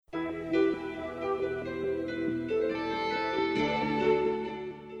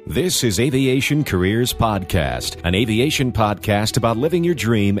This is Aviation Careers Podcast, an aviation podcast about living your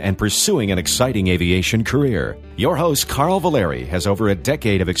dream and pursuing an exciting aviation career. Your host, Carl Valeri, has over a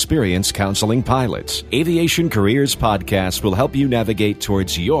decade of experience counseling pilots. Aviation Careers Podcast will help you navigate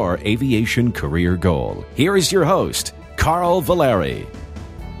towards your aviation career goal. Here is your host, Carl Valeri.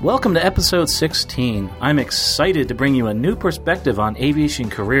 Welcome to episode 16. I'm excited to bring you a new perspective on aviation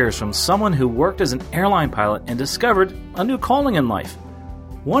careers from someone who worked as an airline pilot and discovered a new calling in life.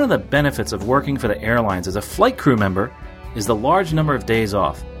 One of the benefits of working for the airlines as a flight crew member is the large number of days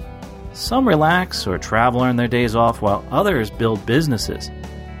off. Some relax or travel on their days off while others build businesses.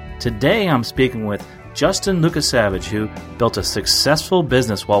 Today I'm speaking with Justin Lukasavage, who built a successful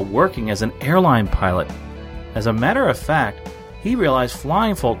business while working as an airline pilot. As a matter of fact, he realized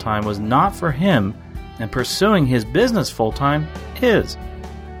flying full-time was not for him, and pursuing his business full-time is.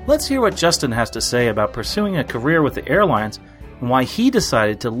 Let's hear what Justin has to say about pursuing a career with the airlines and why he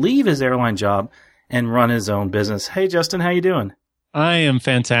decided to leave his airline job and run his own business. Hey, Justin, how you doing? I am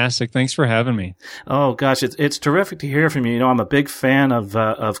fantastic. Thanks for having me. Oh, gosh, it's terrific to hear from you. You know, I'm a big fan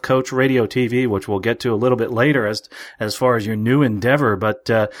of Coach Radio TV, which we'll get to a little bit later as far as your new endeavor. But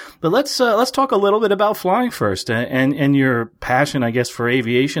let's talk a little bit about flying first and your passion, I guess, for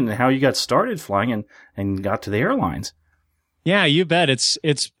aviation and how you got started flying and got to the airlines. Yeah, you bet. It's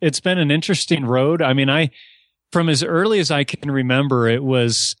been an interesting road. I mean, from as early as I can remember, it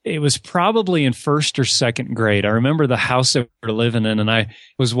was probably in first or second grade. I remember the house that we were living in, and I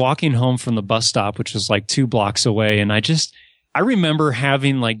was walking home from the bus stop, which was like 2 blocks away. And I remember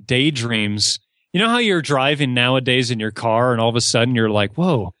having like daydreams. You know how you're driving nowadays in your car and all of a sudden you're like,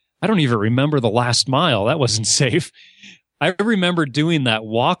 whoa, I don't even remember the last mile. That wasn't safe. I remember doing that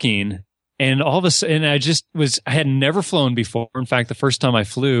walking, and all of a sudden I had never flown before. In fact, the first time I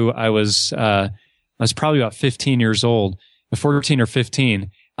flew, I was probably about 15 years old, 14 or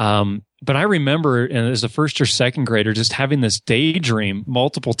 15. But I remember as a first or second grader just having this daydream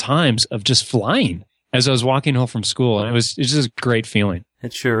multiple times of just flying as I was walking home from school. And it's just a great feeling.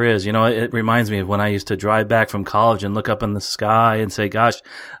 It sure is. You know, it reminds me of when I used to drive back from college and look up in the sky and say, gosh,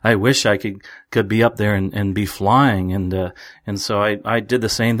 I wish I could be up there and be flying. And so I did the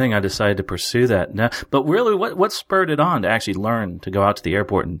same thing. I decided to pursue that. Now, but really, what spurred it on to actually learn to go out to the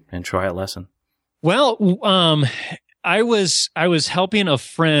airport and try a lesson? Well, I was helping a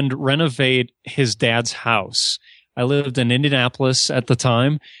friend renovate his dad's house. I lived in Indianapolis at the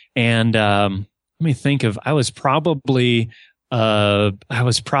time, and let me think I was probably in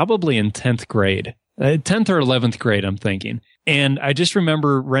 10th grade, 10th or 11th grade, I'm thinking. And I just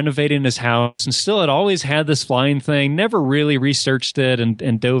remember renovating his house, and still had always had this flying thing, never really researched it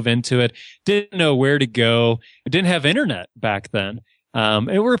and dove into it. Didn't know where to go. I didn't have internet back then.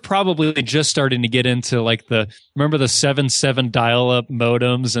 And we're probably just starting to get into like remember the 7.7 dial-up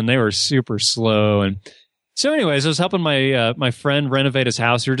modems, and they were super slow. And so anyways, I was helping my friend renovate his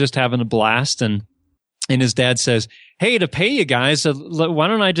house. We were just having a blast, and his dad says, hey, to pay you guys, why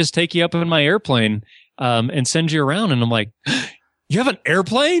don't I just take you up in my airplane, and send you around? And I'm like, you have an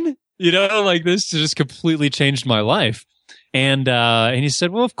airplane? You know, like this just completely changed my life. And he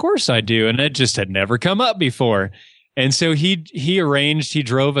said, well, of course I do. And it just had never come up before. And so he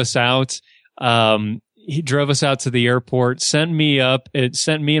drove us out. He drove us out to the airport, sent me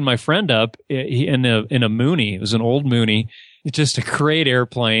and my friend up in a Mooney. It was an old Mooney, just a great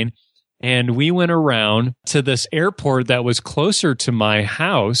airplane. And we went around to this airport that was closer to my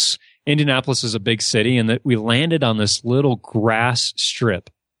house. Indianapolis is a big city, and that we landed on this little grass strip.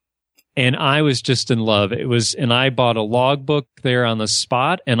 And I was just in love. And I bought a logbook there on the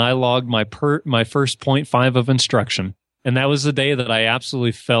spot, and I logged my first 0.5 of instruction. And that was the day that I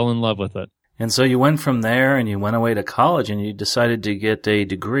absolutely fell in love with it. And so you went from there and you went away to college and you decided to get a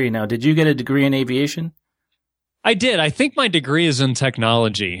degree. Now, did you get a degree in aviation? I did. I think my degree is in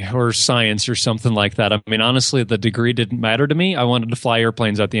technology or science or something like that. I mean, honestly, the degree didn't matter to me. I wanted to fly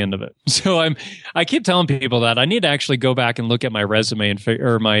airplanes at the end of it. So I keep telling people that I need to actually go back and look at my resume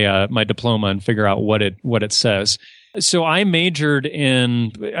or my diploma and figure out what it says. So I majored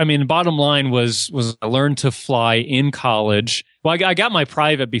the bottom line was I learned to fly in college. Well, I got my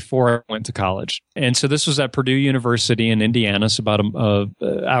private before I went to college. And so this was at Purdue University in Indiana, so about an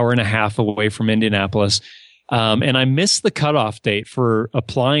hour and a half away from Indianapolis. And I missed the cutoff date for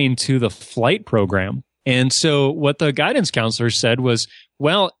applying to the flight program. And so what the guidance counselor said was,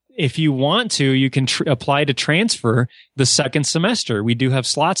 well, if you want to, you can apply to transfer the second semester. We do have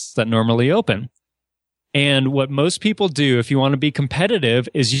slots that normally open. And what most people do, if you want to be competitive,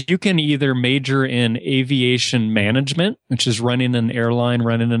 is you can either major in aviation management, which is running an airline,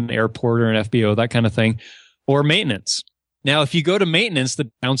 running an airport or an FBO, that kind of thing, or maintenance. Now, if you go to maintenance,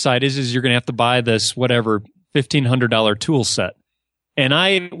 the downside is you're going to have to buy this whatever $1,500 tool set.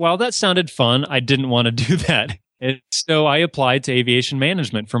 And while that sounded fun, I didn't want to do that. And so I applied to aviation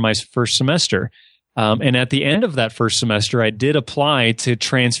management for my first semester. And at the end of that first semester, I did apply to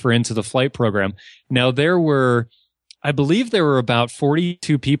transfer into the flight program. Now, I believe there were about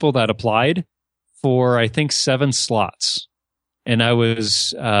 42 people that applied for, I think, 7 slots. And I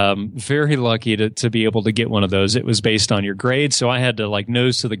was very lucky to be able to get one of those. It was based on your grade, so I had to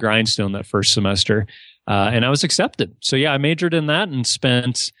nose to the grindstone that first semester, and I was accepted. So yeah, I majored in that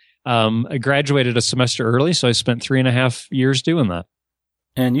and I graduated a semester early, so I spent 3.5 years doing that.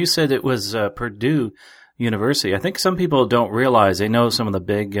 And you said it was Purdue University. I think some people don't realize, they know some of the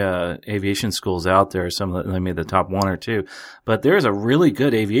big aviation schools out there, some of maybe the top 1 or 2, but there's a really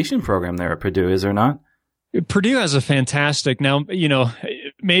good aviation program there at Purdue, is there not? Purdue has a fantastic, now,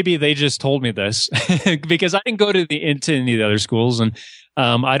 maybe they just told me this because I didn't go into any of the other schools, and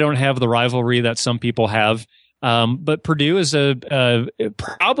I don't have the rivalry that some people have. But Purdue is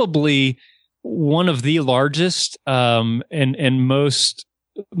probably one of the largest and most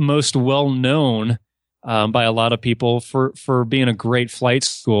well known by a lot of people for being a great flight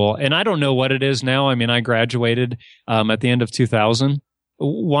school. And I don't know what it is now. I mean, I graduated at the end of 2000.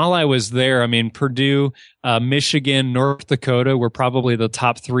 While I was there, Purdue, Michigan, North Dakota were probably the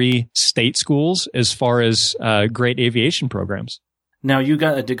top 3 state schools as far as great aviation programs. Now, you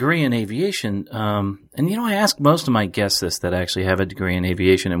got a degree in aviation, and I ask most of my guests this that actually have a degree in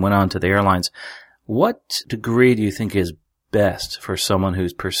aviation and went on to the airlines. What degree do you think is best for someone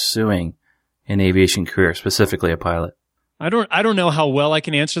who's pursuing an aviation career, specifically a pilot? I don't know how well I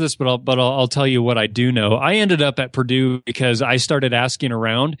can answer this, but I'll tell you what I do know. I ended up at Purdue because I started asking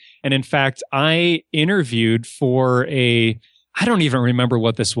around, and in fact, I interviewed for I don't even remember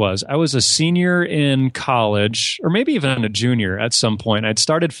what this was. I was a senior in college, or maybe even a junior at some point. I'd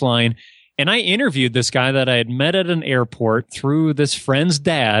started flying, and I interviewed this guy that I had met at an airport through this friend's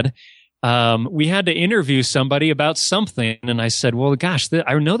dad. We had to interview somebody about something, and I said, well, gosh,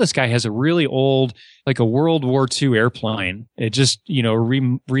 I know this guy has a really old, like a World War II airplane. It just,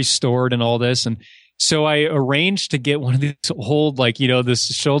 restored and all this. And so I arranged to get one of these old,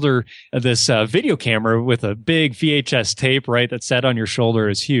 this video camera with a big VHS tape, right, that sat on your shoulder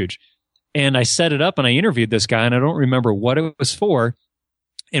is huge. And I set it up and I interviewed this guy, and I don't remember what it was for.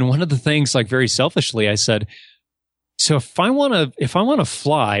 And one of the things, very selfishly, I said, so if I want to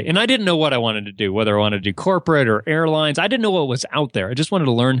fly, and I didn't know what I wanted to do, whether I wanted to do corporate or airlines, I didn't know what was out there. I just wanted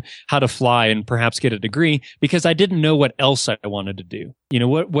to learn how to fly and perhaps get a degree because I didn't know what else I wanted to do.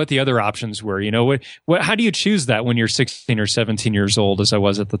 What the other options were. How do you choose that when you're 16 or 17 years old, as I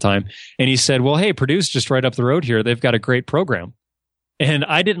was at the time? And he said, well, hey, Purdue's just right up the road here. They've got a great program. And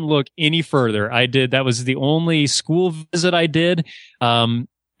I didn't look any further. That was the only school visit I did. And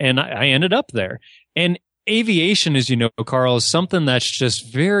I ended up there. And aviation, as you know, Carl, is something that's just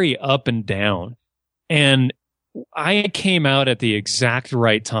very up and down. And I came out at the exact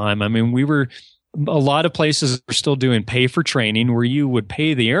right time. A lot of places are still doing pay for training where you would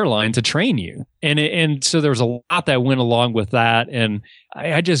pay the airline to train you. And so there was a lot that went along with that. And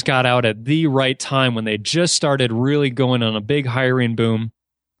I just got out at the right time when they just started really going on a big hiring boom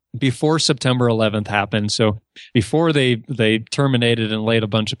before September 11th happened. So before they terminated and laid a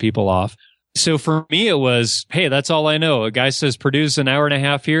bunch of people off. So for me, it was, hey, that's all I know. A guy says Purdue's an hour and a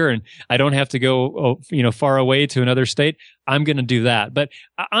half here and I don't have to go, far away to another state. I'm going to do that. But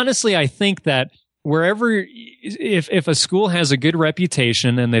honestly, I think that wherever, if a school has a good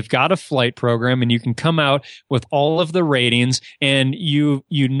reputation and they've got a flight program and you can come out with all of the ratings and you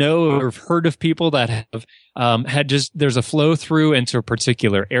or have heard of people that have there's a flow through into a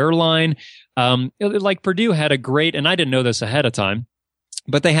particular airline. Like Purdue had a great, and I didn't know this ahead of time,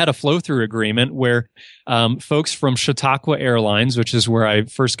 but they had a flow-through agreement where folks from Chautauqua Airlines, which is where I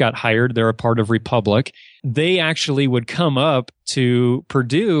first got hired, they're a part of Republic, they actually would come up to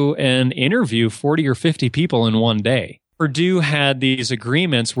Purdue and interview 40 or 50 people in one day. Purdue had these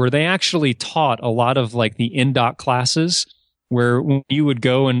agreements where they actually taught a lot of the NDOC classes, where when you would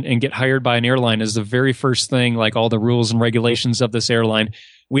go and get hired by an airline as the very first thing, all the rules and regulations of this airline.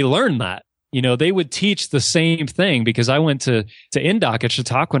 We learned that. They would teach the same thing because I went to NDOC at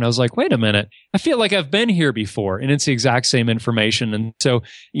Chautauqua and I was like, wait a minute, I feel like I've been here before, and it's the exact same information. And so,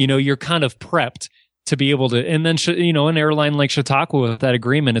 you're kind of prepped to be able to, and then, an airline like Chautauqua with that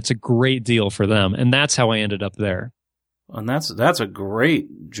agreement, it's a great deal for them. And that's how I ended up there. And that's a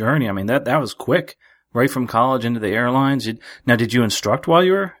great journey. That was quick, right from college into the airlines. Now, did you instruct while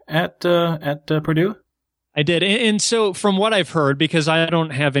you were at Purdue? I did. And so from what I've heard, because I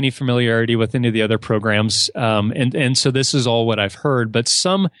don't have any familiarity with any of the other programs, and so this is all what I've heard, but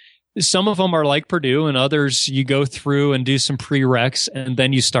some of them are like Purdue, and others you go through and do some prereqs and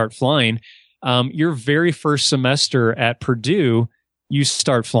then you start flying. Your very first semester at Purdue, you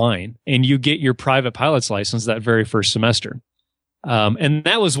start flying and you get your private pilot's license that very first semester. And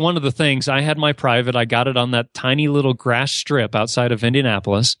that was one of the things. I had my private. I got it on that tiny little grass strip outside of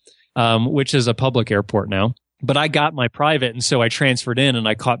Indianapolis, which is a public airport now. But I got my private, and so I transferred in and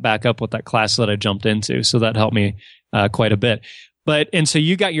I caught back up with that class that I jumped into. So that helped me quite a bit. And so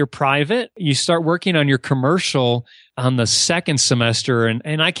you got your private, you start working on your commercial on the second semester,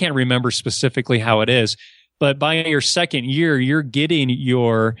 and I can't remember specifically how it is, but by your second year, you're getting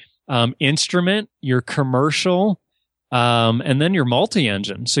your instrument, your commercial, and then your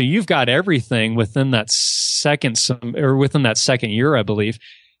multi-engine. So you've got everything within that second year, I believe.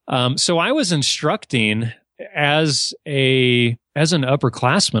 So I was instructing as an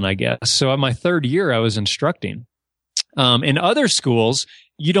upperclassman, I guess. So at my third year, I was instructing. In other schools,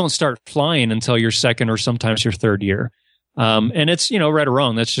 you don't start flying until your second or sometimes your third year. And it's, right or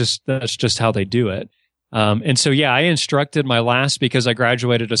wrong. That's just how they do it. And so, yeah, I instructed my last because I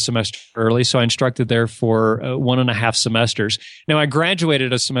graduated a semester early. So I instructed there for 1.5 semesters. Now I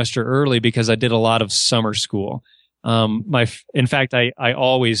graduated a semester early because I did a lot of summer school. In fact,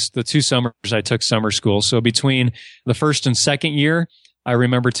 the 2 summers I took summer school. So between the first and second year, I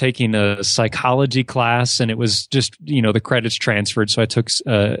remember taking a psychology class, and it was just, the credits transferred. So I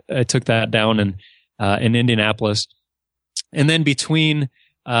took that down in Indianapolis. And then between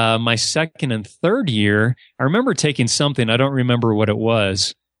my second and third year, I remember taking something. I don't remember what it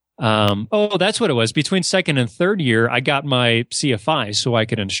was. That's what it was. Between second and third year, I got my CFI so I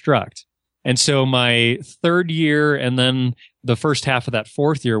could instruct. And so my third year and then the first half of that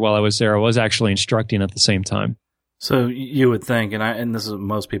fourth year while I was there, I was actually instructing at the same time. So you would think, and this is what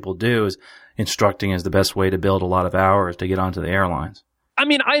most people do, is instructing is the best way to build a lot of hours to get onto the airlines. I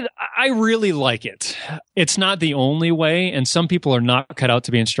mean, I really like it. It's not the only way, and some people are not cut out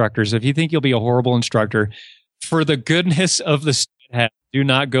to be instructors. If you think you'll be a horrible instructor, for the goodness of the student, do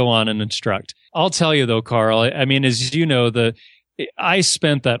not go on and instruct. I'll tell you though, Carl, I mean, as you know, I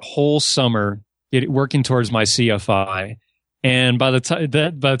spent that whole summer working towards my CFI, and by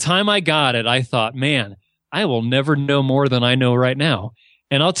the time I got it, I thought, man, I will never know more than I know right now.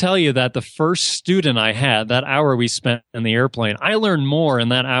 And I'll tell you that the first student I had, that hour we spent in the airplane, I learned more in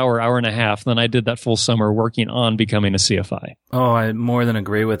that hour and a half than I did that full summer working on becoming a CFI. Oh, I more than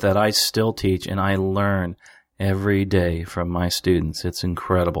agree with that. I still teach and I learn every day from my students. It's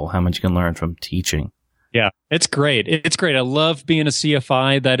incredible how much you can learn from teaching. Yeah, it's great. It's great. I love being a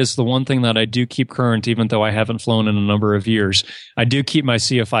CFI. That is the one thing that I do keep current, even though I haven't flown in a number of years. I do keep my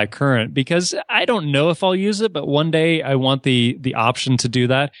CFI current because I don't know if I'll use it, but one day I want the option to do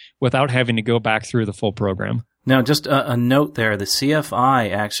that without having to go back through the full program. Now, just a note there, the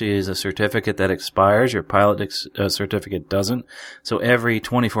CFI actually is a certificate that expires. Your pilot certificate doesn't. So every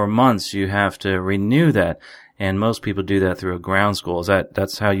 24 months you have to renew that. And most people do that through a ground school.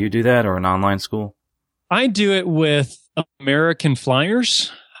 That's how you do that, or an online school? I do it with American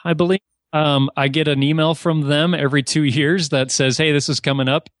Flyers, I believe. I get an email from them every 2 years that says, hey, this is coming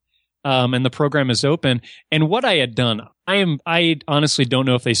up, and the program is open. And what I had done, I honestly don't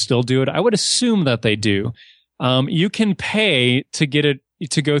know if they still do it. I would assume that they do. You can pay to get it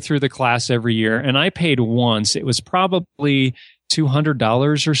to go through the class every year, and I paid once. It was probably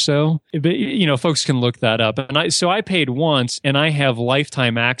 $200 or so. But, folks can look that up. And I paid once, and I have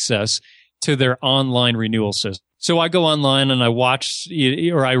lifetime access to their online renewal system. So I go online and I watch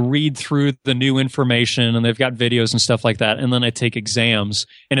or I read through the new information, and they've got videos and stuff like that. And then I take exams,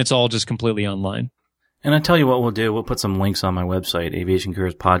 and it's all just completely online. And I tell you what we'll do. We'll put some links on my website,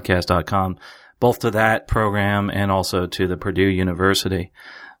 aviationcareerspodcast.com, both to that program and also to the Purdue University.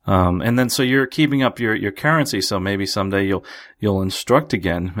 And then so you're keeping up your currency. So maybe someday you'll instruct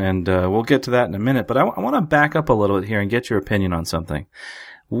again, and we'll get to that in a minute. But I want to back up a little bit here and get your opinion on something.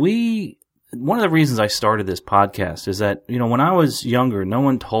 One of the reasons I started this podcast is that, when I was younger, no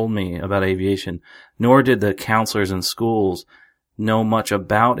one told me about aviation, nor did the counselors in schools know much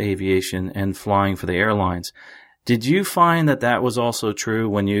about aviation and flying for the airlines. Did you find that was also true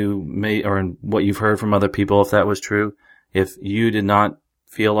when or what you've heard from other people, if that was true? If you did not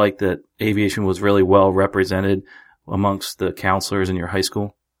feel like that aviation was really well represented amongst the counselors in your high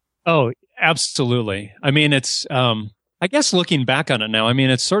school? Oh, absolutely. I mean, it's, I guess looking back on it now, I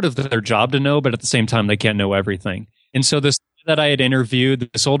mean, it's sort of their job to know, but at the same time, they can't know everything. And so this that I had interviewed,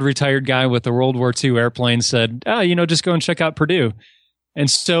 this old retired guy with a World War II airplane said, just go and check out Purdue. And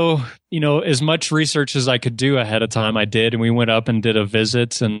so, as much research as I could do ahead of time, I did. And we went up and did a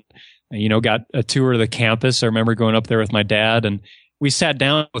visit and, got a tour of the campus. I remember going up there with my dad, and we sat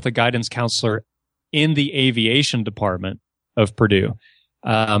down with a guidance counselor in the aviation department of Purdue.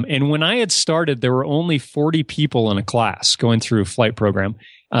 And when I had started, there were only 40 people in a class going through a flight program.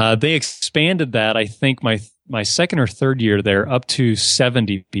 They expanded that, I think, my second or third year there up to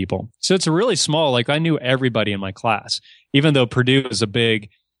 70 people. So it's really small. Like, I knew everybody in my class, even though Purdue is a big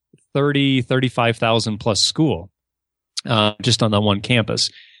 35,000 plus school, just on that one campus.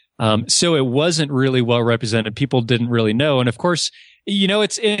 So it wasn't really well represented. People didn't really know. And of course,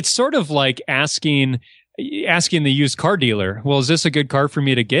 it's sort of like asking the used car dealer, well, is this a good car for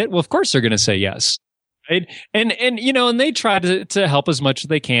me to get? Well, of course they're going to say yes. Right? And they try to help as much as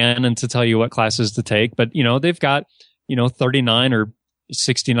they can and to tell you what classes to take. But, they've got, 39 or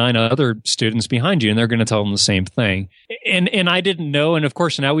 69 other students behind you, and they're going to tell them the same thing. And I didn't know. And of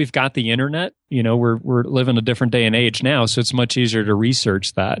course, now we've got the internet. We're living a different day and age now, so it's much easier to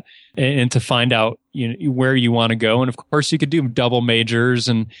research that and to find out, where you want to go. And of course, you could do double majors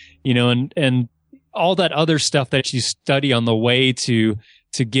and all that other stuff that you study on the way to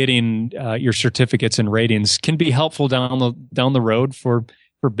getting your certificates and ratings can be helpful down the road for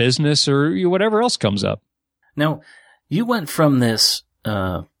business or whatever else comes up. Now, you went from this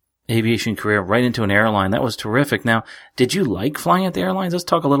aviation career right into an airline. That was terrific. Now, did you like flying at the airlines? Let's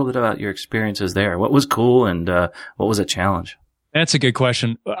talk a little bit about your experiences there. What was cool and what was a challenge? That's a good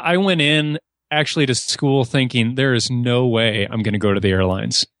question. I went in actually to school thinking there is no way I'm going to go to the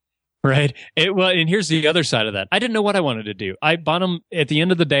airlines. Right. And here's the other side of that. I didn't know what I wanted to do. At the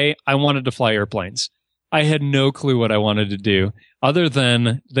end of the day, I wanted to fly airplanes. I had no clue what I wanted to do other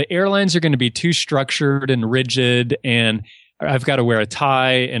than the airlines are going to be too structured and rigid, and I've got to wear a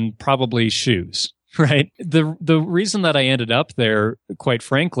tie and probably shoes. Right. The reason that I ended up there, quite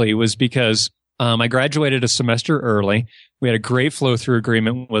frankly, was because I graduated a semester early. We had a great flow through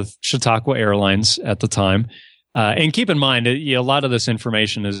agreement with Chautauqua Airlines at the time. And keep in mind, a lot of this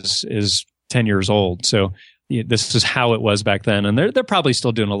information is 10 years old. So this is how it was back then. And they're probably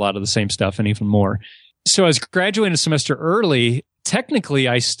still doing a lot of the same stuff and even more. So I was graduating a semester early. Technically,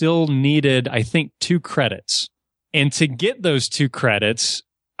 I still needed, I think, 2 credits. And to get those 2 credits,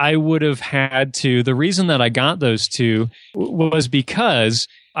 I would have had to, the reason that I got those 2 was because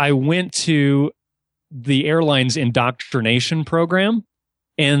I went to the airline's indoctrination program.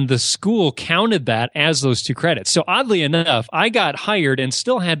 And the school counted that as those 2 credits. So oddly enough, I got hired and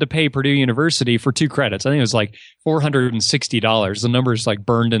still had to pay Purdue University for 2 credits. I think it was like $460. The number's like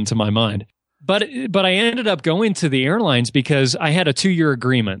burned into my mind. But I ended up going to the airlines because I had a 2-year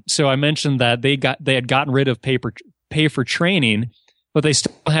agreement. So I mentioned that they had gotten rid of pay for training, but they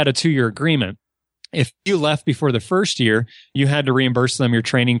still had a 2-year agreement. If you left before the first year, you had to reimburse them your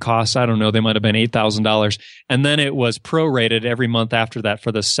training costs. I don't know, they might have been $8,000. And then it was prorated every month after that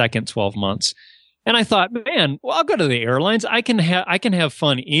for the second 12 months. And I thought, man, well, I'll go to the airlines. I can have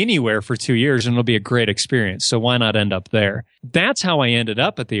fun anywhere for 2 years and it'll be a great experience. So why not end up there? That's how I ended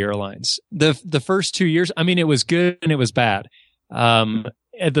up at the airlines. The first 2 years, I mean, it was good and it was bad.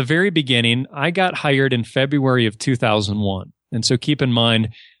 At the very beginning, I got hired in February of 2001. And so keep in mind,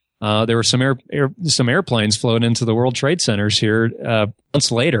 there were some airplanes flown into the World Trade Centers here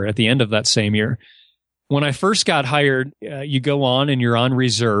months later at the end of that same year. When I first got hired, you go on and you're on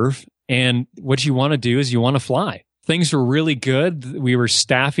reserve. And what you want to do is you want to fly. Things were really good. We were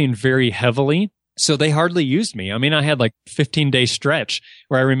staffing very heavily. So they hardly used me. I mean, I had like 15-day stretch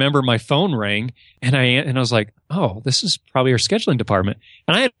where I remember my phone rang and I was like, oh, this is probably our scheduling department.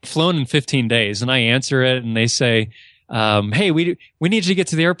 And I had flown in 15 days and I answer it and they say, hey, we need you to get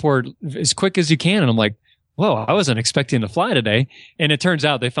to the airport as quick as you can. And I'm like, whoa, I wasn't expecting to fly today. And it turns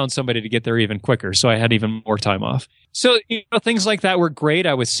out they found somebody to get there even quicker. So I had even more time off. So, things like that were great.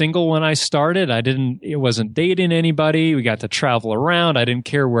 I was single when I started. I wasn't dating anybody. We got to travel around. I didn't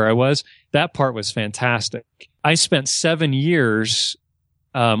care where I was. That part was fantastic. I spent 7 years,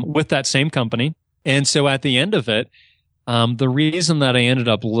 with that same company. And so at the end of it, the reason that I ended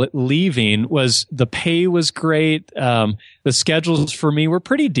up leaving was the pay was great. The schedules for me were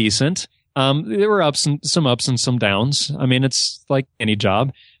pretty decent. There were some ups and some downs. I mean, it's like any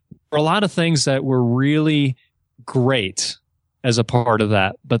job. There were a lot of things that were really great as a part of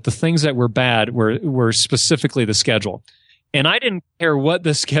that, but the things that were bad were specifically the schedule. And I didn't care what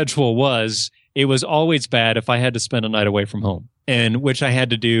the schedule was. It was always bad if I had to spend a night away from home, and which I had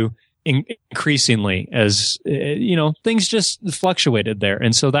to do increasingly as, things just fluctuated there.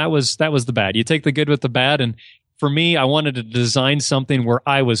 And so that was the bad. You take the good with the bad. And for me, I wanted to design something where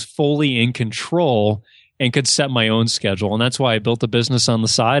I was fully in control and could set my own schedule. And that's why I built a business on the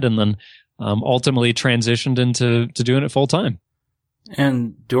side, and then ultimately transitioned into doing it full time.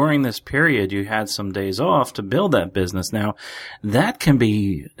 And during this period, you had some days off to build that business. Now, that can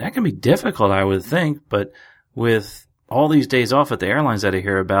be difficult, I would think. But with all these days off at the airlines that I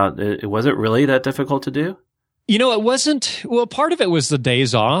hear about, was it really that difficult to do? It wasn't. Well, part of it was the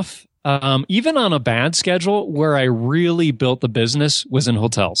days off. Even on a bad schedule, where I really built the business was in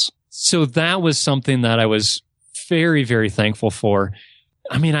hotels. So that was something that I was very, very thankful for.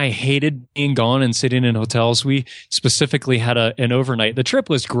 I mean, I hated being gone and sitting in hotels. We specifically had an overnight. The trip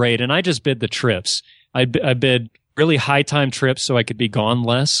was great, and I just bid the trips. I bid really high time trips so I could be gone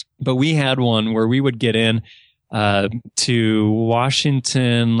less. But we had one where we would get in to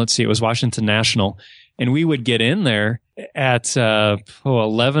Washington. Let's see, it was Washington National. And we would get in there at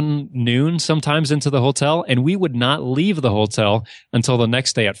 11 noon, sometimes into the hotel, and we would not leave the hotel until the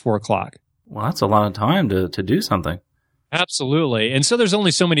next day at 4 o'clock. Well, that's a lot of time to do something. Absolutely. And so there's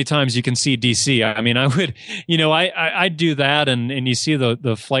only so many times you can see DC. I mean, I would, I'd do that, and you see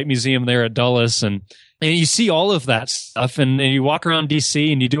the flight museum there at Dulles, and you see all of that stuff, and you walk around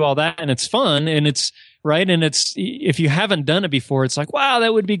DC and you do all that, and it's fun, and it's right. And it's, if you haven't done it before, it's like, wow,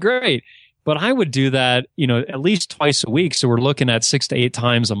 that would be great. But I would do that, at least twice a week. So we're looking at 6 to 8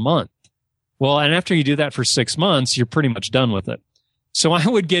 times a month. Well, and after you do that for 6 months, you're pretty much done with it. So I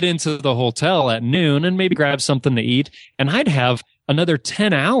would get into the hotel at noon and maybe grab something to eat. And I'd have another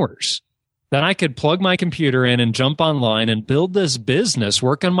 10 hours that I could plug my computer in and jump online and build this business,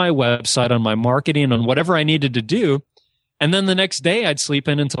 work on my website, on my marketing, on whatever I needed to do. And then the next day I'd sleep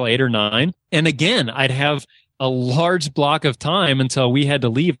in until 8 or 9. And again, I'd have a large block of time until we had to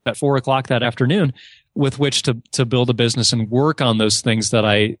leave at 4 o'clock that afternoon with which to build a business and work on those things that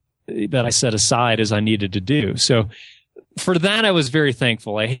I set aside as I needed to do. So for that, I was very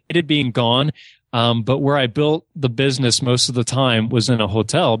thankful. I hated being gone. But where I built the business most of the time was in a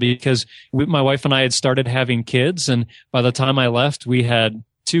hotel, because my wife and I had started having kids. And by the time I left, we had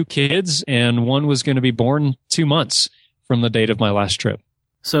 2 kids, and one was going to be born 2 months from the date of my last trip.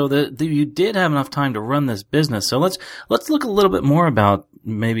 So you did have enough time to run this business. So let's look a little bit more about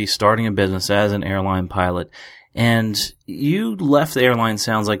maybe starting a business as an airline pilot. And you left the airline,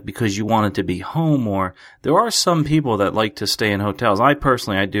 sounds like, because you wanted to be home more. There are some people that like to stay in hotels. I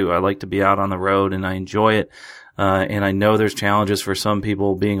do. I like to be out on the road, and I enjoy it. And I know there's challenges for some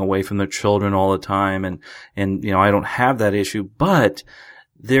people being away from their children all the time. And I don't have that issue, but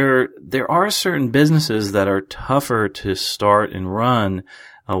there are certain businesses that are tougher to start and run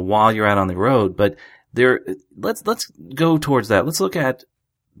while you're out on the road. But let's go towards that. Let's look at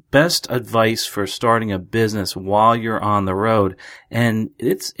best advice for starting a business while you're on the road. And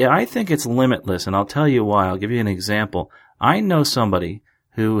I think it's limitless, and I'll tell you why. I'll give you an example. I know somebody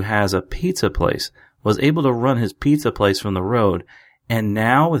who has a pizza place, was able to run his pizza place from the road, and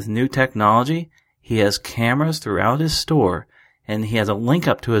now with new technology, he has cameras throughout his store, and he has a link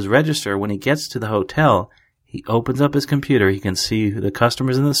up to his register. When he gets to the hotel, he opens up his computer, he can see the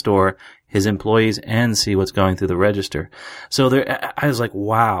customers in the store, his employees, and see what's going through the register. So I was like,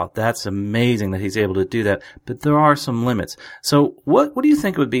 wow, that's amazing that he's able to do that. But there are some limits. So what do you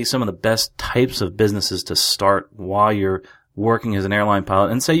think would be some of the best types of businesses to start while you're working as an airline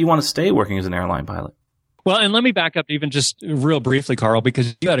pilot, and say you want to stay working as an airline pilot? Well, and let me back up even just real briefly, Carl,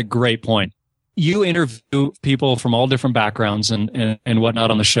 because you had a great point. You interview people from all different backgrounds and whatnot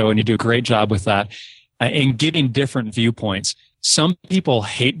on the show, and you do a great job with that. And getting different viewpoints. Some people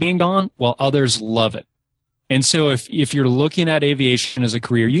hate being gone, while others love it. And so if you're looking at aviation as a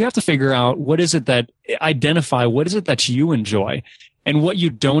career, you have to figure out what is it that you enjoy and what you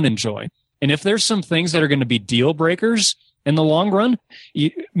don't enjoy. And if there's some things that are going to be deal breakers in the long run,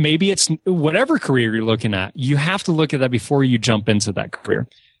 maybe it's whatever career you're looking at, you have to look at that before you jump into that career.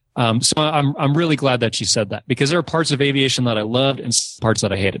 So I'm really glad that you said that, because there are parts of aviation that I loved and parts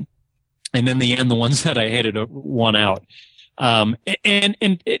that I hated. And in the end, the ones that I hated won out.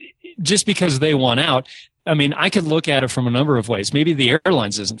 Just because they won out, I mean, I could look at it from a number of ways. Maybe the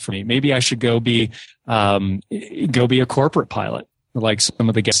airlines isn't for me. Maybe I should go be a corporate pilot, like some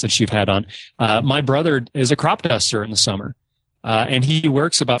of the guests that you've had on. My brother is a crop duster in the summer. And he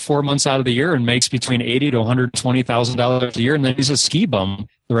works about 4 months out of the year and makes between $80,000 to $120,000 a year. And then he's a ski bum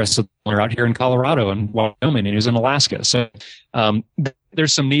the rest of the summer out here in Colorado and Wyoming, and he's in Alaska. So,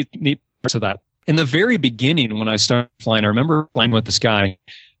 there's some neat parts of that. In the very beginning, when I started flying, I remember flying with this guy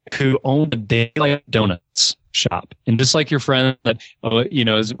who owned a Daylight Donuts shop. And just like your friend that,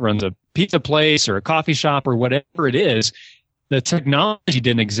 runs a pizza place or a coffee shop or whatever it is, the technology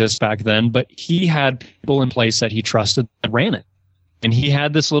didn't exist back then, but he had people in place that he trusted that ran it. And he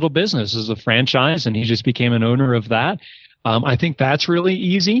had this little business as a franchise, and he just became an owner of that. I think that's really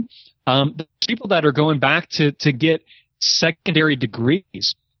easy. People that are going back to get secondary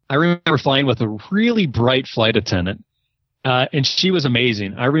degrees. I remember flying with a really bright flight attendant, and she was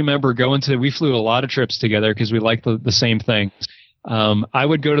amazing. I remember we flew a lot of trips together because we liked the same things. I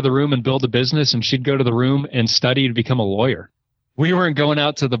would go to the room and build a business, and she'd go to the room and study to become a lawyer. We weren't going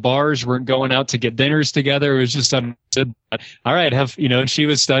out to the bars, weren't going out to get dinners together. It was just understood. All right, and she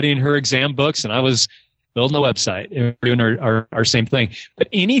was studying her exam books, and I was building a website and doing our same thing. But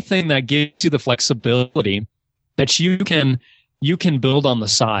anything that gives you the flexibility that you can build on the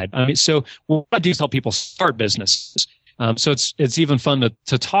side. I mean, so what I do is help people start businesses. So it's even fun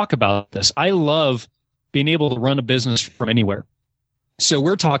to talk about this. I love being able to run a business from anywhere. So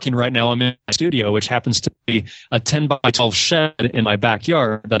we're talking right now, I'm in my studio, which happens to be a 10 by 12 shed in my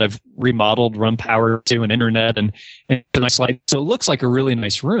backyard that I've remodeled, run power to and internet and a nice light. So it looks like a really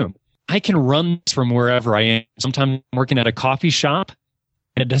nice room. I can run from wherever I am. Sometimes I'm working at a coffee shop,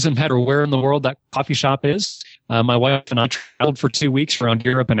 and it doesn't matter where in the world that coffee shop is. My wife and I traveled for 2 weeks around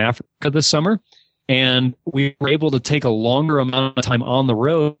Europe and Africa this summer, and we were able to take a longer amount of time on the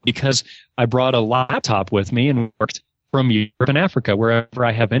road because I brought a laptop with me and worked from Europe and Africa, wherever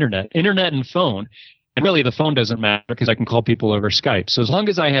I have internet and phone. And really the phone doesn't matter because I can call people over Skype. So as long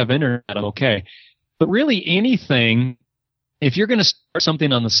as I have internet, I'm okay. But really anything, if you're going to start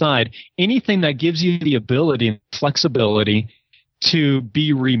something on the side, anything that gives you the ability and flexibility to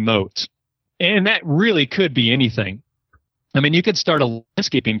be remote. And that really could be anything. I mean, you could start a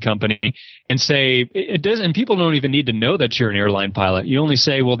landscaping company and say it doesn't, and people don't even need to know that you're an airline pilot. You only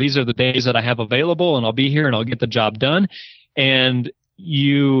say, well, these are the days that I have available and I'll be here and I'll get the job done. And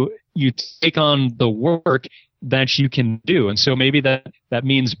you take on the work that you can do. And so maybe that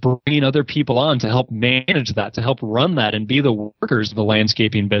means bringing other people on to help manage that, to help run that and be the workers of the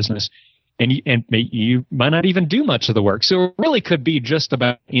landscaping business. And you might not even do much of the work. So it really could be just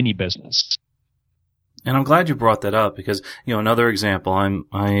about any business. And I'm glad you brought that up because, another example, I'm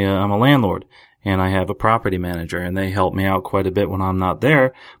a landlord and I have a property manager and they help me out quite a bit when I'm not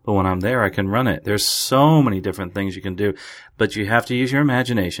there. But when I'm there, I can run it. There's so many different things you can do, but you have to use your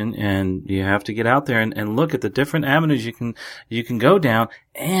imagination and you have to get out there and look at the different avenues you can go down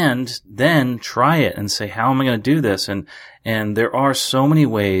and then try it and say, how am I going to do this? And there are so many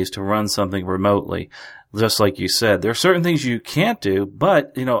ways to run something remotely. Just like you said, there are certain things you can't do,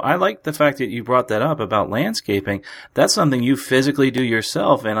 but, I like the fact that you brought that up about landscaping. That's something you physically do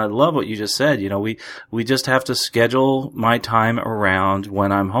yourself, and I love what you just said. We just have to schedule my time around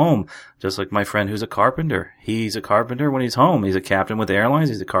when I'm home. Just like my friend who's a carpenter. He's a carpenter when he's home. He's a captain with airlines.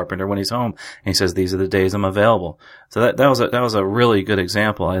 He's a carpenter when he's home. And he says, these are the days I'm available. So that was a really good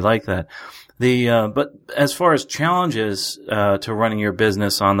example. I like that. But as far as challenges, to running your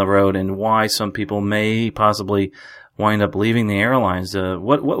business on the road and why some people may possibly wind up leaving the airlines,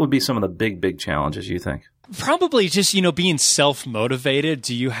 what would be some of the big challenges you think? Probably just, being self-motivated.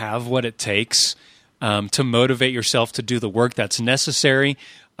 Do you have what it takes, to motivate yourself to do the work that's necessary?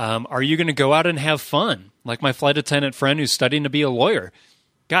 Are you going to go out and have fun? Like my flight attendant friend who's studying to be a lawyer.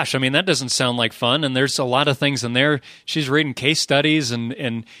 Gosh, I mean, that doesn't sound like fun. And there's a lot of things in there. She's reading case studies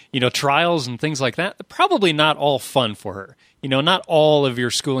and trials and things like that. Probably not all fun for her. Not all of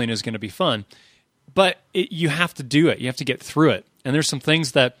your schooling is going to be fun. But you have to do it. You have to get through it. And there's some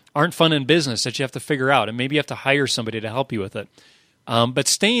things that aren't fun in business that you have to figure out. And maybe you have to hire somebody to help you with it. But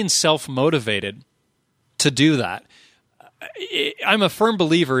staying self-motivated to do that. I'm a firm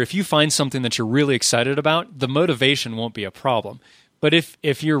believer if you find something that you're really excited about, the motivation won't be a problem. But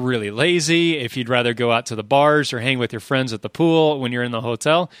if you're really lazy, if you'd rather go out to the bars or hang with your friends at the pool when you're in the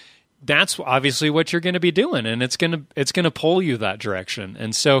hotel, that's obviously what you're going to be doing, and it's going to pull you that direction.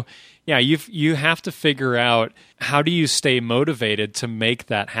 And so, yeah, you have to figure out how do you stay motivated to make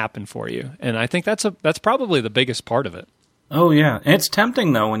that happen for you. And I think that's probably the biggest part of it. Oh yeah, it's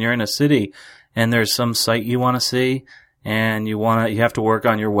tempting though when you're in a city and there's some site you want to see. And you have to work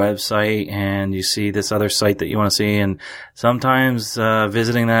on your website and you see this other site that you want to see. And sometimes,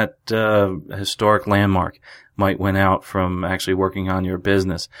 visiting that, historic landmark might win out from actually working on your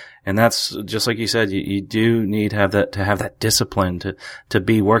business. And that's just like you said, you do need to have that discipline to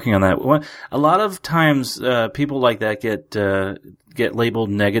be working on that. A lot of times, people like that get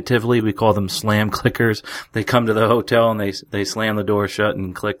labeled negatively. We call them slam clickers. They come to the hotel and they slam the door shut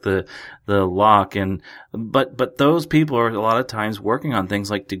and click the lock. But those people are a lot of times working on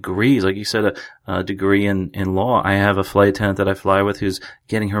things like degrees. Like you said, a degree in law. I have a flight attendant that I fly with who's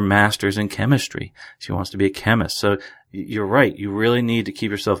getting her master's in chemistry. She wants to be a chemist. So, you're right. You really need to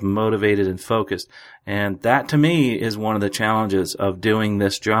keep yourself motivated and focused. And that to me is one of the challenges of doing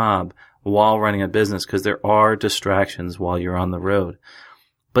this job while running a business, because there are distractions while you're on the road.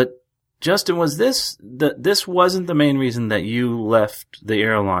 But Justin, this wasn't the main reason that you left the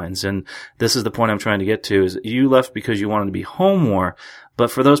airlines. And this is the point I'm trying to get to, is you left because you wanted to be home more. But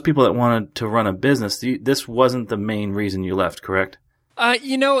for those people that wanted to run a business, this wasn't the main reason you left, correct?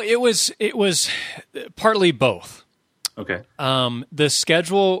 It was partly both. Okay. The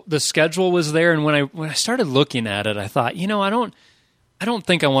schedule was there, and when I started looking at it, I thought, I don't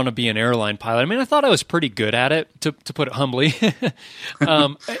think I want to be an airline pilot. I mean, I thought I was pretty good at it, to put it humbly.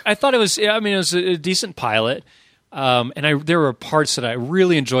 I thought it was a decent pilot. And there were parts that I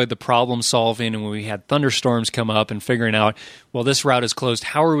really enjoyed the problem solving, and when we had thunderstorms come up and figuring out, well, this route is closed,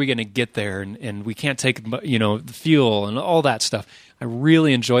 how are we going to get there? And we can't take, the fuel and all that stuff. I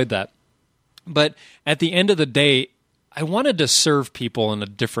really enjoyed that. But at the end of the day, I wanted to serve people in a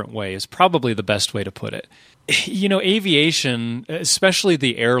different way, is probably the best way to put it. Aviation, especially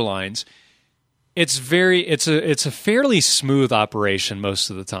the airlines, it's a fairly smooth operation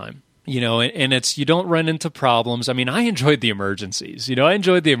most of the time. And it's, you don't run into problems. I mean, I enjoyed the emergencies. I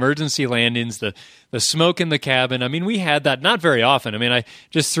enjoyed the emergency landings, the smoke in the cabin. I mean, we had that not very often. I mean, I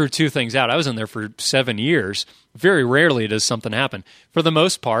just threw two things out. I was in there for 7 years. Very rarely does something happen. For the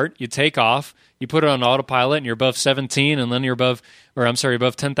most part, you take off, you put it on autopilot, and you're above 17, and then you're above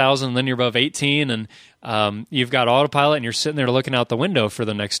 10,000, and then you're above 18, and you've got autopilot, and you're sitting there looking out the window for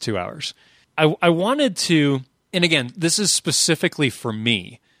the next 2 hours. I wanted to, and again, this is specifically for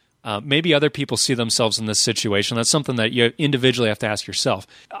me. Maybe other people see themselves in this situation. That's something that you individually have to ask yourself.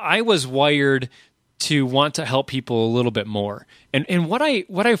 I was wired to want to help people a little bit more. And what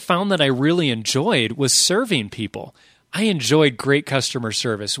I found that I really enjoyed was serving people. I enjoyed great customer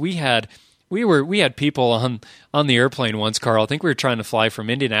service. We had people on the airplane once, Carl. I think we were trying to fly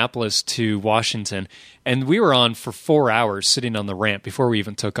from Indianapolis to Washington, and we were on for 4 hours sitting on the ramp before we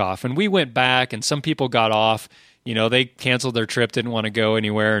even took off. And we went back, and some people got off. They canceled their trip, didn't want to go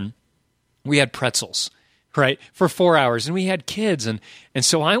anywhere, and we had pretzels, right, for 4 hours, and we had kids, and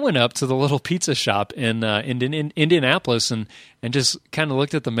so I went up to the little pizza shop in Indianapolis and just kind of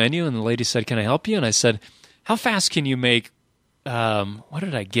looked at the menu, and the lady said, "Can I help you?" And I said, "How fast can you make?" What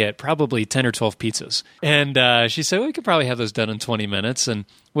did I get? Probably 10 or 12 pizzas. And she said, "We could probably have those done in 20 minutes." And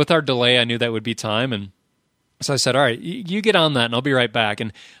with our delay, I knew that would be time, and so I said, "All right, you get on that, and I'll be right back."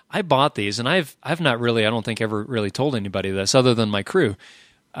 And I bought these, and I've not really, I don't think ever really told anybody this other than my crew.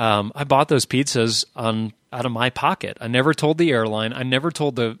 I bought those pizzas out of my pocket. I never told the airline. I never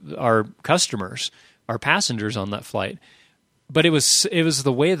told our customers, our passengers on that flight. But it was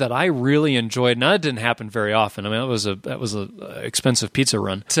the way that I really enjoyed. Now, it didn't happen very often. I mean, that was a expensive pizza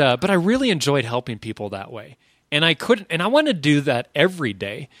run. But I really enjoyed helping people that way, and I wanted to do that every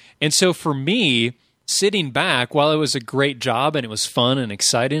day. And so for me, sitting back, while it was a great job and it was fun and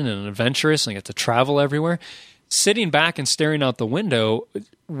exciting and adventurous, and I got to travel everywhere, sitting back and staring out the window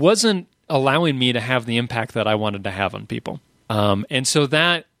wasn't allowing me to have the impact that I wanted to have on people. And so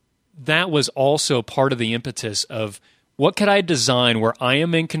that was also part of the impetus of what could I design where I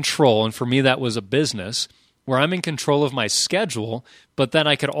am in control, and for me that was a business, where I'm in control of my schedule, but then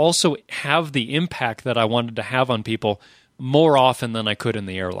I could also have the impact that I wanted to have on people more often than I could in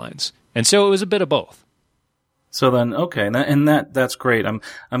the airlines. And so it was a bit of both. So then, okay, that's great.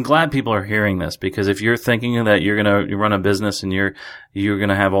 I'm glad people are hearing this, because if you're thinking that you're gonna run a business and you're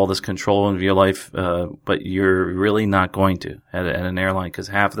gonna have all this control of your life, but you're really not going to at an airline, because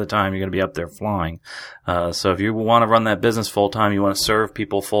half of the time you're gonna be up there flying. So if you want to run that business full time, you want to serve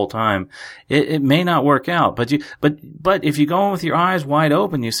people full time, it may not work out. But if you go in with your eyes wide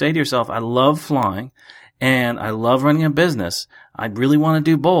open, you say to yourself, "I love flying, and I love running a business. I really want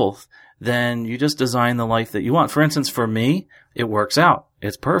to do both." Then you just design the life that you want. For instance, for me, it works out.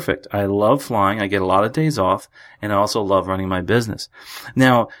 It's perfect. I love flying. I get a lot of days off, and I also love running my business.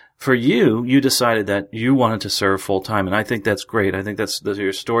 Now, for you decided that you wanted to serve full time, and I think that's great. I think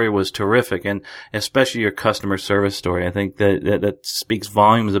your story was terrific, and especially your customer service story. I think that speaks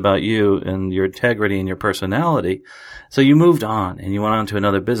volumes about you and your integrity and your personality. So you moved on, and you went on to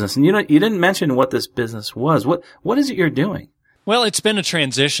another business, and you didn't mention what this business was. What is it you're doing? Well, it's been a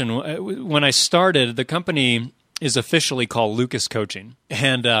transition. When I started, the company is officially called Lucas Coaching.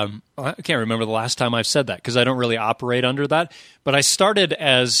 And I can't remember the last time I've said that, because I don't really operate under that. But I started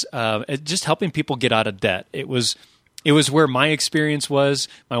as just helping people get out of debt. It was where my experience was.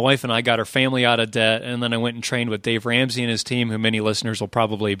 My wife and I got our family out of debt, and then I went and trained with Dave Ramsey and his team, who many listeners will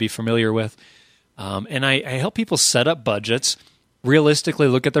probably be familiar with. And I help people set up budgets, realistically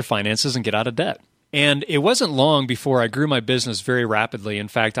look at their finances, and get out of debt. And it wasn't long before I grew my business very rapidly. In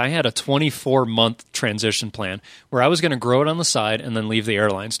fact, I had a 24-month transition plan where I was going to grow it on the side and then leave the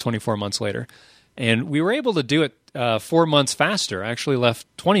airlines 24 months later. And we were able to do it 4 months faster. I actually left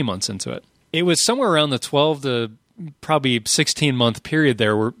 20 months into it. It was somewhere around the 12 to probably 16-month period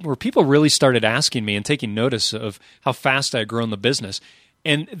there where people really started asking me and taking notice of how fast I had grown the business.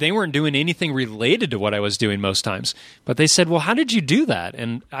 And they weren't doing anything related to what I was doing most times. But they said, well, how did you do that?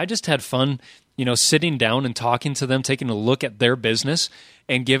 And I just had fun, sitting down and talking to them, taking a look at their business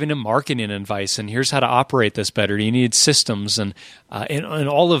and giving them marketing advice. And here's how to operate this better. You need systems and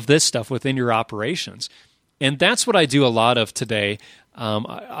all of this stuff within your operations. And that's what I do a lot of today.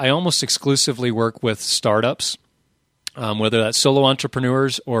 I almost exclusively work with startups, whether that's solo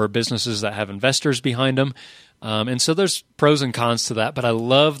entrepreneurs or businesses that have investors behind them. And so there's pros and cons to that, but I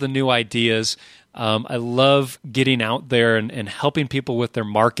love the new ideas. I love getting out there and helping people with their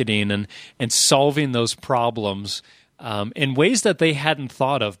marketing and solving those problems in ways that they hadn't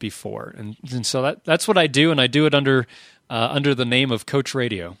thought of before. And so that's what I do, and I do it under the name of Coach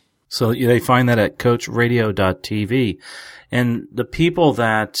Radio. So they find that at coachradio.tv. And the people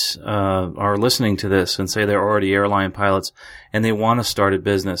that are listening to this and say they're already airline pilots and they want to start a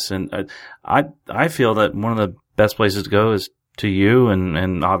business, and I feel that one of the best places to go is to you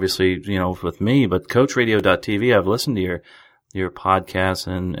and obviously, with me, but coachradio.tv, I've listened to your podcasts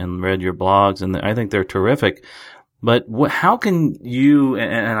and read your blogs, and I think they're terrific. But how can you,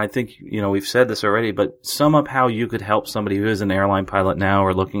 and I think, we've said this already, but sum up how you could help somebody who is an airline pilot now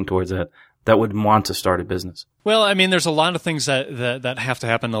or looking towards that would want to start a business? Well, I mean, there's a lot of things that have to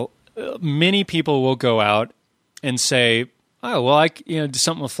happen. Many people will go out and say, oh, well, do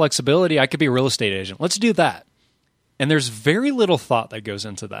something with flexibility. I could be a real estate agent. Let's do that. And there's very little thought that goes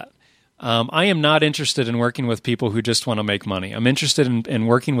into that. I am not interested in working with people who just want to make money. I'm interested in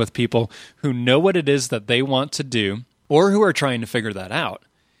working with people who know what it is that they want to do or who are trying to figure that out.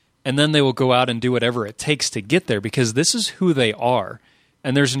 And then they will go out and do whatever it takes to get there because this is who they are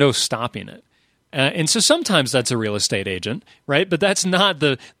and there's no stopping it. And so sometimes that's a real estate agent, right? But that's not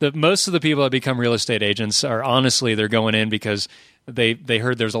the most of the people that become real estate agents are honestly, they're going in because they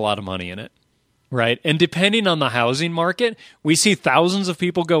heard there's a lot of money in it. Right. And depending on the housing market, we see thousands of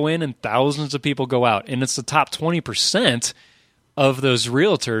people go in and thousands of people go out. And it's the top 20% of those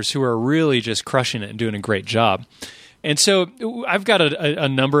realtors who are really just crushing it and doing a great job. And so I've got a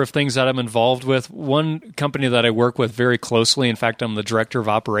number of things that I'm involved with. One company that I work with very closely, in fact, I'm the director of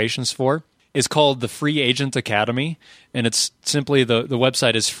operations for, is called the Free Agent Academy. And it's simply the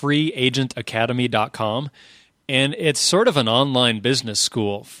website is freeagentacademy.com. And it's sort of an online business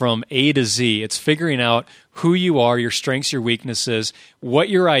school from A to Z. It's figuring out who you are, your strengths, your weaknesses, what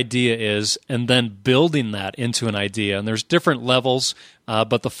your idea is, and then building that into an idea. And there's different levels,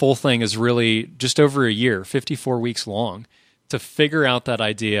 but the full thing is really just over a year, 54 weeks long, to figure out that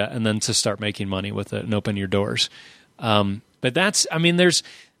idea and then to start making money with it and open your doors. But there's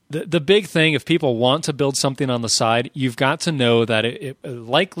the big thing. If people want to build something on the side, you've got to know that it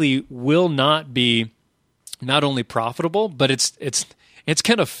likely will not be not only profitable, but it's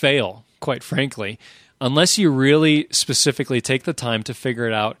going to fail, quite frankly, unless you really specifically take the time to figure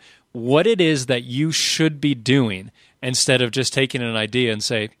it out what it is that you should be doing instead of just taking an idea and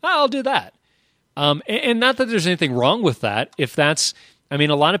say, oh, I'll do that. And not that there's anything wrong with that. If that's, a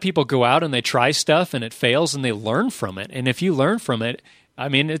lot of people go out and they try stuff and it fails and they learn from it. And if you learn from it,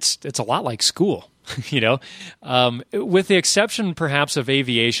 it's a lot like school. With the exception perhaps of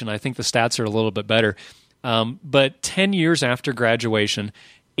aviation, I think the stats are a little bit better. But 10 years after graduation,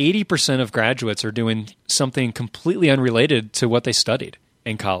 80% of graduates are doing something completely unrelated to what they studied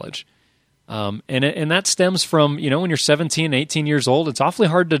in college. And that stems from, when you're 17, 18 years old, it's awfully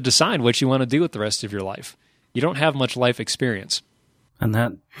hard to decide what you want to do with the rest of your life. You don't have much life experience.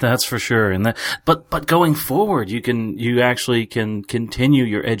 And that's for sure. And but going forward, you actually can continue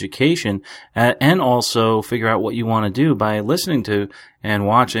your education and also figure out what you want to do by listening to and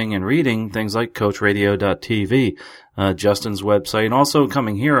watching and reading things like coachradio.tv, Justin's website, and also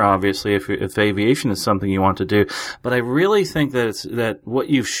coming here, obviously, if aviation is something you want to do. But I really think that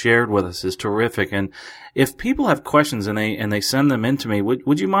what you've shared with us is terrific. And if people have questions and they send them in to me,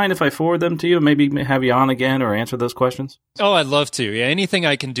 would you mind if I forward them to you? Maybe have you on again or answer those questions? Oh, I'd love to. Yeah, anything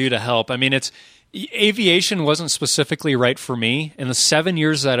I can do to help. Aviation wasn't specifically right for me. In the 7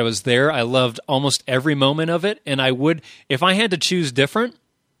 years that I was there, I loved almost every moment of it. And I would, if I had to choose different,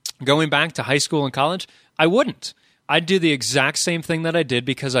 going back to high school and college, I wouldn't. I'd do the exact same thing that I did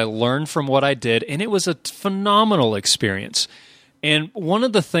because I learned from what I did, and it was a phenomenal experience. And one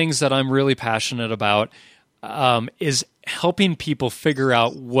of the things that I'm really passionate about is helping people figure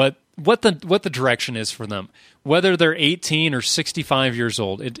out what what the direction is for them, whether they're 18 or 65 years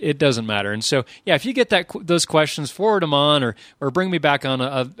old. It doesn't matter. And so, yeah, if you get those questions, forward them on or bring me back on.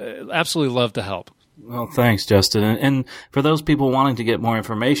 I'd absolutely love to help. Well, thanks, Justin. And for those people wanting to get more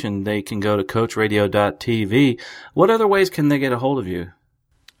information, they can go to coachradio.tv. What other ways can they get a hold of you?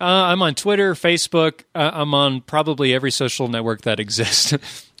 I'm on Twitter, Facebook. I'm on probably every social network that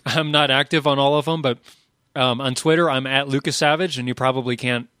exists. I'm not active on all of them, but on Twitter, I'm at Lucas Savage, and you probably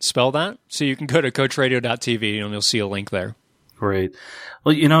can't spell that. So you can go to coachradio.tv, and you'll see a link there. Great.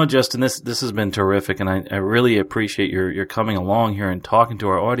 Well, Justin, this has been terrific, and I really appreciate your coming along here and talking to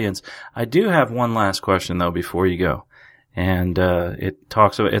our audience. I do have one last question, though, before you go, and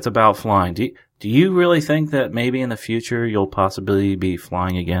it's about flying. Do you really think that maybe in the future you'll possibly be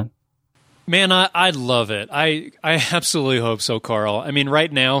flying again? Man, I'd love it. I absolutely hope so, Carl. I mean,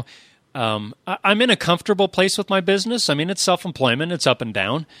 right now, I'm in a comfortable place with my business. I mean, it's self-employment. It's up and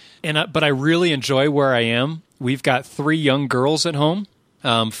down. But I really enjoy where I am. We've got 3 young girls at home,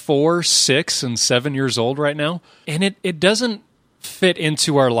 4, 6, and 7 years old right now. And it doesn't fit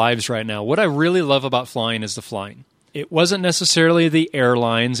into our lives right now. What I really love about flying is the flying. It wasn't necessarily the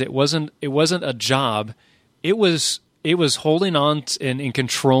airlines. It wasn't a job. It was holding on and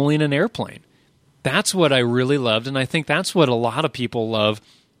controlling an airplane. That's what I really loved, and I think that's what a lot of people love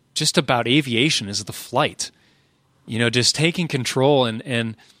just about aviation is the flight. Just taking control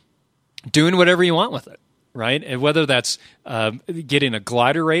and doing whatever you want with it, right? And whether that's getting a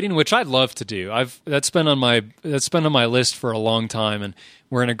glider rating, which I'd love to do. That's been on my list for a long time, and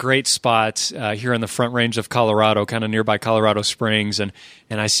we're in a great spot here in the Front Range of Colorado, kind of nearby Colorado Springs, and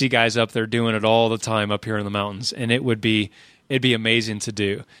I see guys up there doing it all the time up here in the mountains, and it'd be amazing to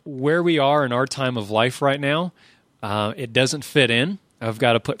do. Where we are in our time of life right now, it doesn't fit in. I've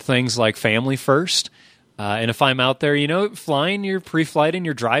got to put things like family first, and if I'm out there, flying, you're pre-flighting,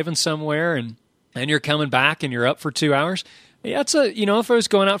 you're driving somewhere, and you're coming back, and you're up for 2 hours. Yeah, if I was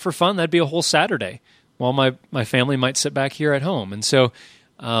going out for fun, that'd be a whole Saturday, while my family might sit back here at home, and so.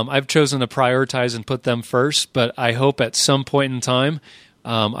 I've chosen to prioritize and put them first, but I hope at some point in time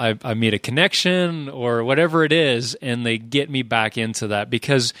I meet a connection or whatever it is, and they get me back into that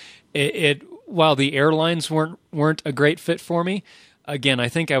because while the airlines weren't a great fit for me, again, I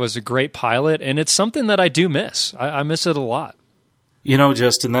think I was a great pilot, and it's something that I do miss. I miss it a lot.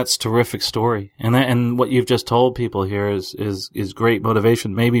 Justin, that's a terrific story. And what you've just told people here is great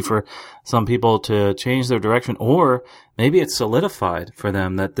motivation, maybe for some people to change their direction, or maybe it's solidified for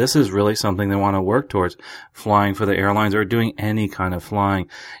them that this is really something they want to work towards, flying for the airlines or doing any kind of flying.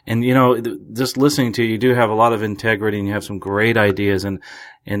 And, just listening to you do have a lot of integrity and you have some great ideas. And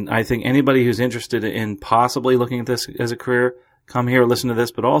I think anybody who's interested in possibly looking at this as a career, come here, listen to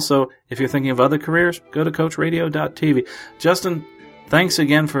this. But also, if you're thinking of other careers, go to coachradio.tv. Justin, thanks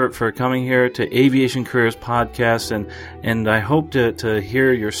again for coming here to Aviation Careers Podcast, and I hope to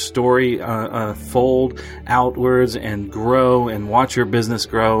hear your story fold outwards and grow and watch your business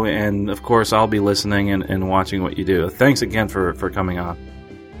grow. And, of course, I'll be listening and watching what you do. Thanks again for coming on.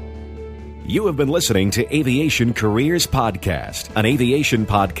 You have been listening to Aviation Careers Podcast, an aviation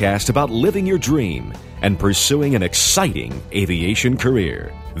podcast about living your dream and pursuing an exciting aviation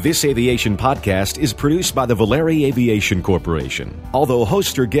career. This aviation podcast is produced by the Valeri Aviation Corporation. Although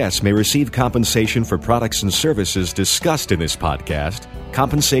hosts or guests may receive compensation for products and services discussed in this podcast,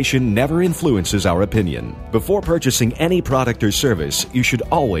 compensation never influences our opinion. Before purchasing any product or service, you should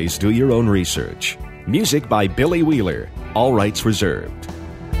always do your own research. Music by Billy Wheeler. All rights reserved.